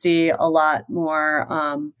 And you see a lot more,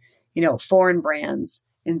 foreign brands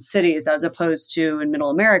in cities as opposed to in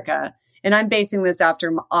middle America. And I'm basing this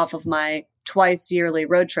off of my twice yearly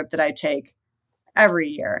road trip that I take every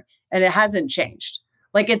year. and it hasn't changed.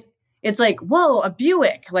 Like it's like, whoa, a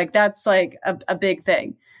Buick, like that's like a big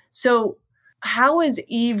thing. So how is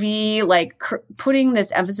EV like putting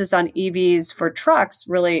this emphasis on EVs for trucks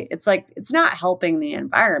really, it's like, it's not helping the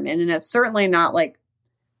environment, and it's certainly not like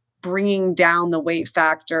bringing down the weight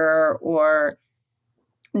factor or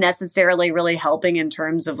necessarily really helping in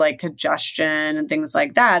terms of like congestion and things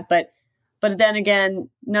like that. But then again,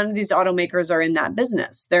 none of these automakers are in that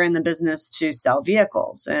business. They're in the business to sell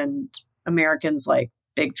vehicles, and Americans like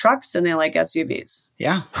big trucks and they like SUVs.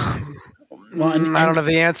 Yeah. Well, I don't have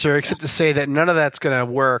the answer except to say that none of that's going to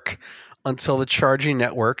work until the charging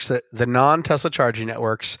networks, the non-Tesla charging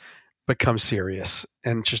networks, become serious,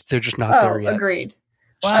 and they're just not there yet. Agreed.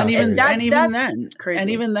 Well, and even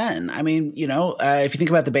then, I mean, if you think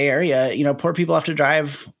about the Bay Area, poor people have to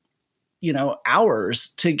drive, hours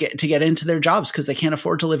to get into their jobs because they can't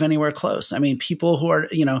afford to live anywhere close. I mean, people who are,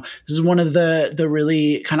 this is one of the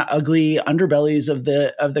really kind of ugly underbellies of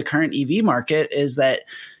the current EV market is that,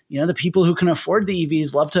 the people who can afford the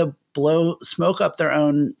EVs love to blow smoke up their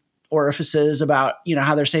own orifices about,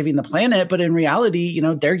 how they're saving the planet. But in reality,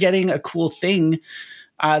 they're getting a cool thing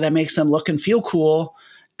that makes them look and feel cool.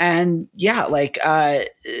 And yeah, like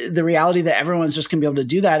the reality that everyone's just gonna be able to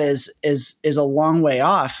do that is a long way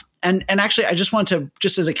off. And actually, I just want to,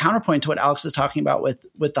 just as a counterpoint to what Alex is talking about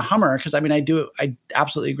with the Hummer, because I mean, I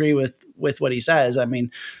absolutely agree with what he says. I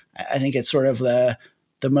mean, I think it's sort of the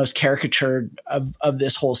most caricatured of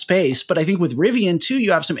this whole space. But I think with Rivian too,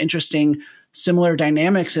 you have some interesting similar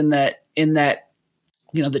dynamics in that,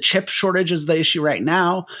 the chip shortage is the issue right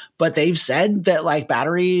now, but they've said that like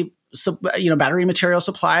battery material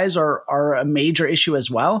supplies are a major issue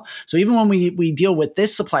as well. So even when we deal with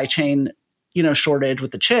this supply chain, shortage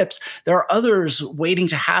with the chips, there are others waiting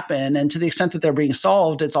to happen. And to the extent that they're being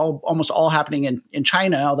solved, it's almost all happening in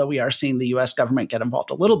China, although we are seeing the US government get involved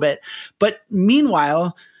a little bit. But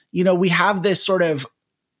meanwhile, we have this sort of,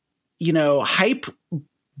 hype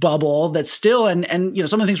bubble that's still, and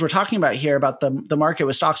some of the things we're talking about here about the market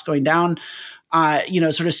with stocks going down,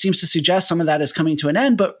 sort of seems to suggest some of that is coming to an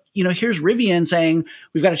end. But, here's Rivian saying,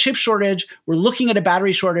 we've got a chip shortage. We're looking at a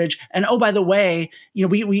battery shortage. And oh, by the way,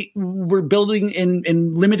 we're building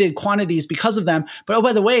in limited quantities because of them. But oh,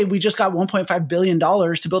 by the way, we just got $1.5 billion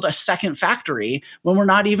to build a second factory when we're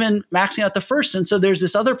not even maxing out the first. And so there's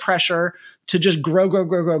this other pressure to just grow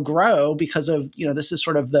because of, this is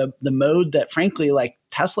sort of the mode that frankly, like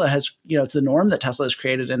Tesla has, it's the norm that Tesla has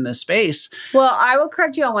created in this space. Well, I will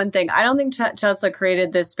correct you on one thing. I don't think Tesla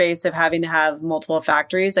created this space of having to have multiple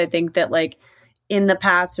factories. I think that like in the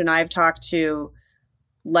past, when I've talked to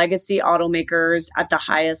legacy automakers at the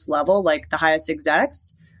highest level, like the highest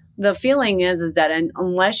execs, the feeling is that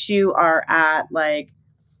unless you are at like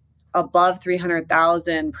above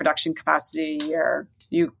 300,000 production capacity a year,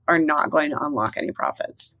 you are not going to unlock any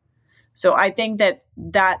profits. So I think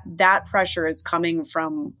that pressure is coming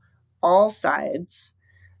from all sides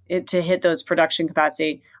to hit those production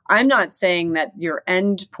capacity. I'm not saying that your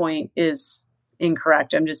end point is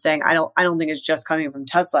incorrect. I'm just saying I don't think it's just coming from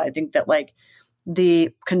Tesla. I think that like the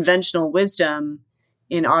conventional wisdom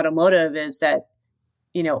in automotive is that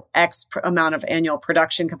X amount of annual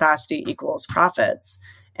production capacity equals profits,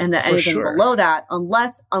 and that anything below that,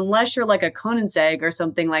 unless you're like a Koenigsegg or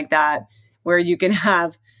something like that, where you can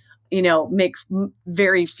have make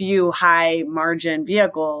very few high margin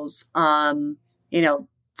vehicles,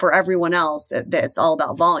 for everyone else, it's all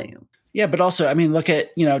about volume. Yeah, but also, I mean, look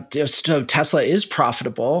at, so Tesla is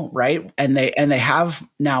profitable, right? And they have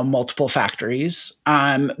now multiple factories.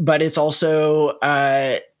 But it's also,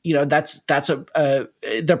 that's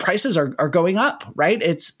their prices are going up, right?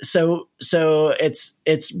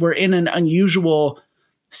 We're in an unusual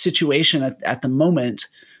situation at the moment.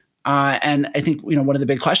 And I think, one of the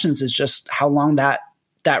big questions is just how long that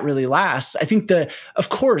really lasts. I think of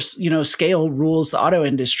course, scale rules the auto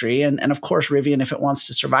industry. And of course, Rivian, if it wants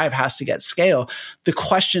to survive, has to get scale. The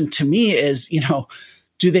question to me is,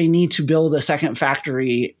 do they need to build a second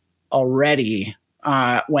factory already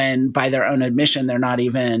when by their own admission, they're not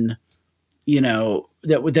even,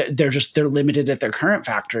 they're limited at their current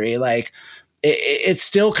factory. Like it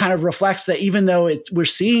still kind of reflects that even though we're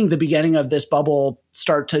seeing the beginning of this bubble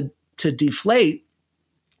start to deflate,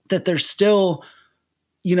 that there's still,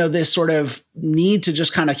 this sort of need to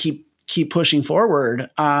just kind of keep pushing forward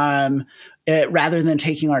rather than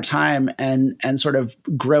taking our time and sort of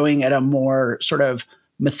growing at a more sort of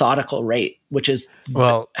methodical rate, which has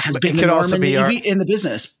been the norm in the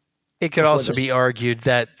business. It could also be argued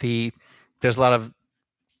that there's a lot of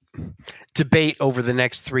debate over the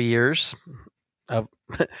next 3 years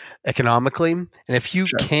economically. And if you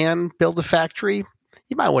can build a factory,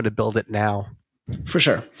 you might want to build it now. For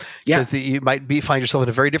sure. Yeah. Because you might find yourself in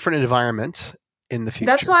a very different environment in the future.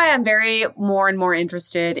 That's why I'm very more and more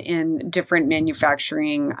interested in different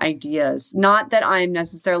manufacturing ideas. Not that I'm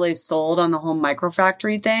necessarily sold on the whole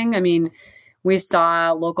microfactory thing. I mean, we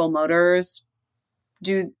saw Local Motors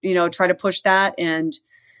try to push that. And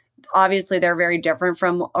obviously they're very different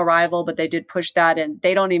from Arrival, but they did push that and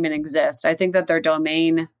they don't even exist. I think that their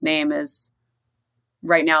domain name is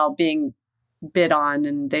right now being bid on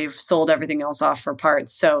and they've sold everything else off for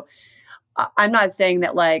parts. So I'm not saying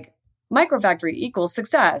that like microfactory equals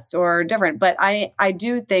success or different, but I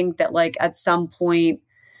do think that like at some point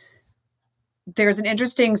there's an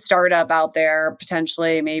interesting startup out there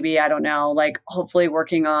potentially, maybe, I don't know, like hopefully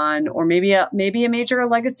working on, or maybe a major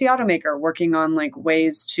legacy automaker working on like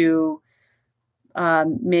ways to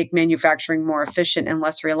make manufacturing more efficient and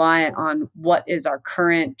less reliant on what is our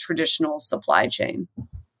current traditional supply chain.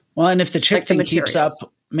 Well, and if the chip thing keeps up,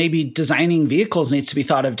 maybe designing vehicles needs to be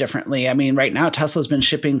thought of differently. I mean, right now, Tesla's been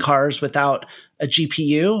shipping cars without a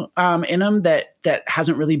GPU in them that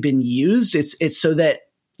hasn't really been used. It's so that,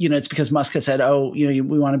 it's because Musk has said, we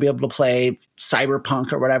want to be able to play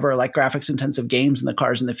cyberpunk or whatever, like graphics intensive games in the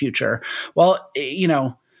cars in the future. Well,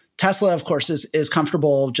 Tesla, of course, is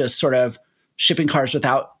comfortable just sort of shipping cars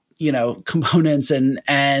without, components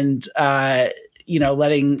and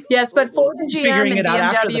letting. Yes, but Ford and GM and BMW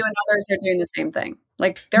and others are doing the same thing.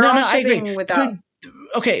 Like they're all shipping without.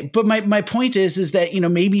 Okay, but my point is that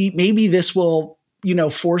maybe this will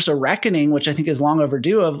force a reckoning, which I think is long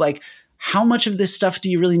overdue, of like how much of this stuff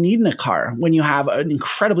do you really need in a car when you have an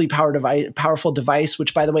incredibly powerful device,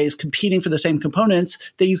 which by the way is competing for the same components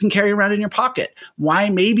that you can carry around in your pocket. Why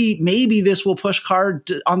maybe this will push car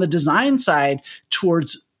on the design side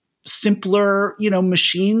towards simpler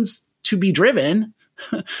machines to be driven,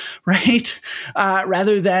 right?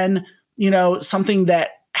 Rather than something that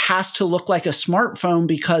has to look like a smartphone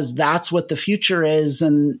because that's what the future is,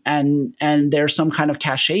 and there's some kind of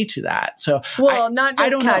cachet to that. So, not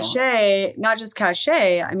just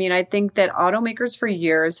cachet. I mean, I think that automakers for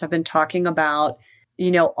years have been talking about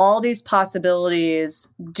all these possibilities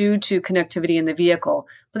due to connectivity in the vehicle,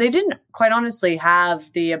 but they didn't quite honestly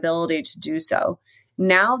have the ability to do so.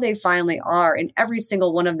 Now they finally are, and every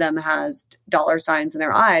single one of them has dollar signs in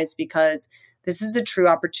their eyes because this is a true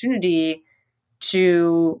opportunity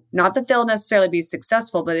to, not that they'll necessarily be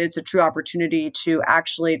successful, but it's a true opportunity to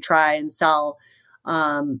actually try and sell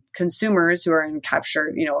consumers who are in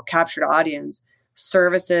captured audience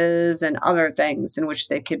services and other things in which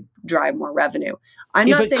they could drive more revenue. I'm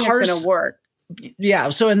not saying it's going to work. Yeah.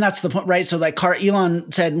 So, and that's the point, right? So like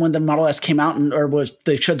Elon said when the Model S came out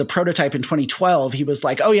they showed the prototype in 2012, he was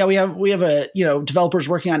like, oh yeah, we have a, developers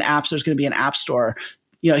working on apps. There's going to be an app store.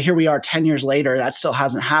 Here we are 10 years later, that still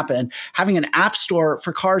hasn't happened. Having an app store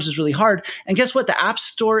for cars is really hard. And guess what? The app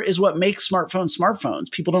store is what makes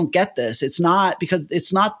smartphones. People don't get this. It's not because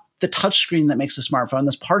it's not the touchscreen that makes a smartphone.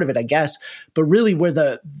 That's part of it, I guess. But really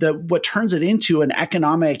where what turns it into an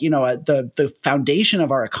economic, the foundation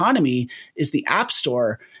of our economy is the app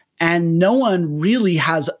store. And no one really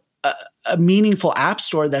has a meaningful app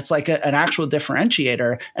store that's like an actual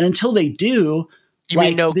differentiator. And until they do, you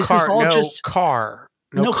mean no car.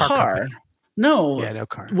 No car. No. Yeah, no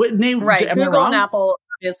car. Right. Google and Apple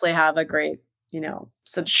obviously have a great,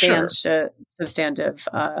 substantive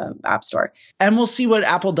app store. And we'll see what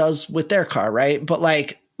Apple does with their car, right? But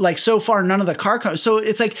like so far, none of the car companies. So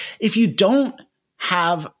it's like if you can't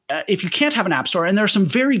have an app store, and there are some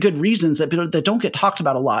very good reasons that don't get talked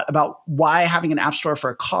about a lot about why having an app store for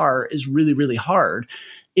a car is really, really hard.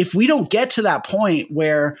 If we don't get to that point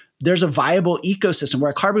where there's a viable ecosystem,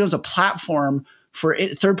 where a car becomes a platform for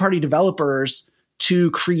third-party developers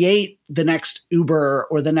to create the next Uber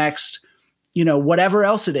or the next, whatever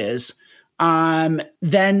else it is,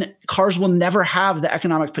 then cars will never have the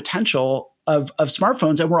economic potential of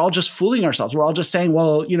smartphones. And we're all just fooling ourselves. We're all just saying,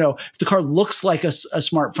 well, if the car looks like a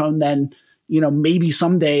smartphone, then, maybe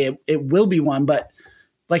someday it will be one. But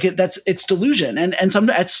like it's delusion. And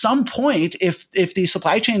at some point, if these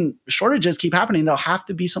supply chain shortages keep happening, there'll have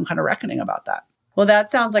to be some kind of reckoning about that. Well, that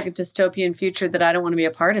sounds like a dystopian future that I don't want to be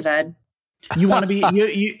a part of, Ed. You want to be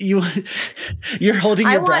you're holding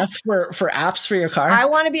your breath for apps for your car? I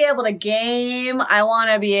want to be able to game. I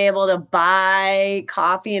want to be able to buy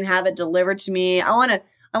coffee and have it delivered to me. I want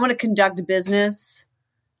to conduct business.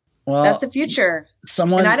 Well, that's the future.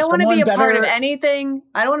 And I don't want to be a part of anything.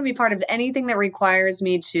 I don't want to be part of anything that requires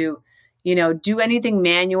me to, do anything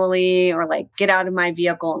manually or like get out of my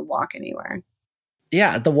vehicle and walk anywhere.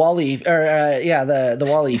 Yeah, the WALL-E, or the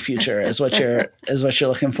WALL-E future is what you're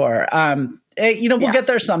looking for. We'll get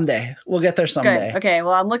there someday. Good. Okay.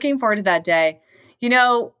 Well, I'm looking forward to that day.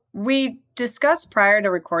 We discussed prior to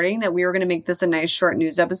recording that we were going to make this a nice short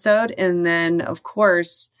news episode. And then, of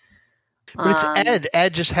course... But it's Ed.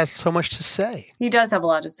 Ed just has so much to say. He does have a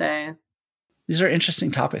lot to say. These are interesting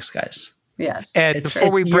topics, guys. Yes. Ed,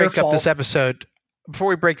 before we break up this episode,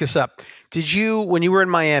 did you, when you were in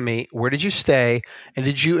Miami, where did you stay? And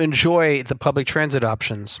did you enjoy the public transit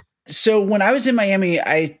options? So when I was in Miami,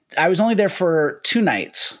 I was only there for 2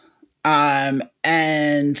 nights. And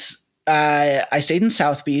I stayed in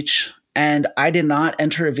South Beach, and I did not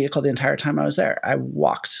enter a vehicle the entire time I was there. I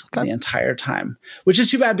walked the entire time, which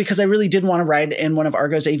is too bad because I really did want to ride in one of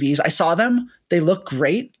Argo's AVs. I saw them. They look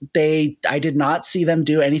great. I did not see them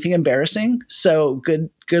do anything embarrassing. So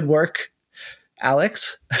good work,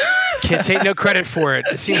 Alex. Can't take no credit for it.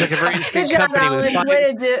 It seems like a very interesting company. Alex.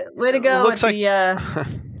 Way to go with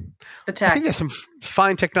the tech. I think there's some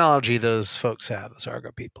fine technology those folks have, those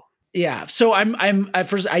Argo people. Yeah. So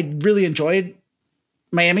I really enjoyed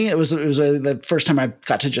Miami. It was the first time I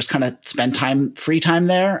got to just kind of spend free time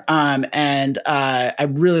there. And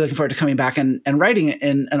I'm really looking forward to coming back and writing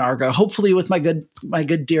in an Argo, hopefully with my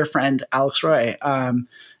good dear friend, Alex Roy.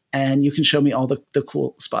 And you can show me all the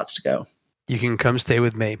cool spots to go. You can come stay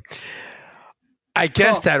with me. I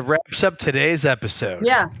guess that wraps up today's episode.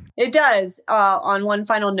 Yeah, it does. On one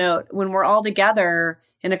final note, when we're all together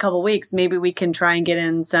in a couple weeks, maybe we can try and get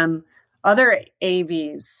in some other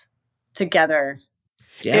AVs together.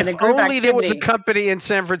 Yeah. If only there was a company in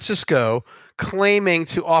San Francisco claiming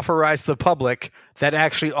to offer rides to the public that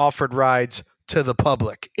actually offered rides to the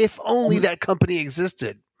public. If only that company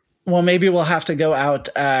existed. Well, maybe we'll have to go out,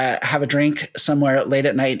 have a drink somewhere late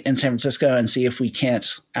at night in San Francisco and see if we can't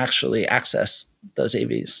actually access those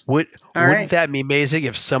AVs. Wouldn't that be amazing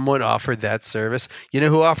if someone offered that service? You know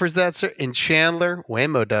who offers that service? In Chandler,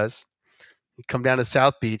 Waymo does. You come down to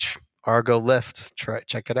South Beach, Argo Lyft.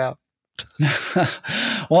 Check it out.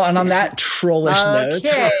 Well, and on that trollish note.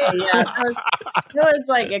 Yeah, that was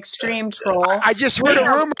like extreme troll. I just heard a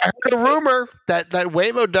rumor. I heard a rumor that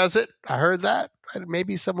Waymo does it. I heard that.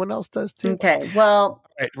 Maybe someone else does too. Okay, well.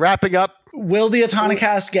 Right, wrapping up. Will the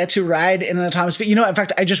Autonocast get to ride in an autonomous vehicle? In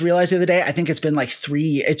fact, I just realized the other day, I think it's been like 2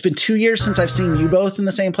 years since I've seen you both in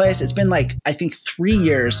the same place. It's been like, I think 3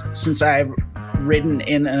 years since I've ridden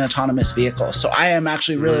in an autonomous vehicle. So I am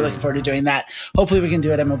actually really looking forward to doing that. Hopefully we can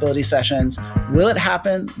do it at Mobility Sessions. Will it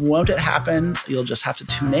happen? Won't it happen? You'll just have to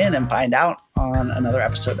tune in and find out on another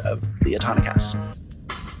episode of the Autonocast.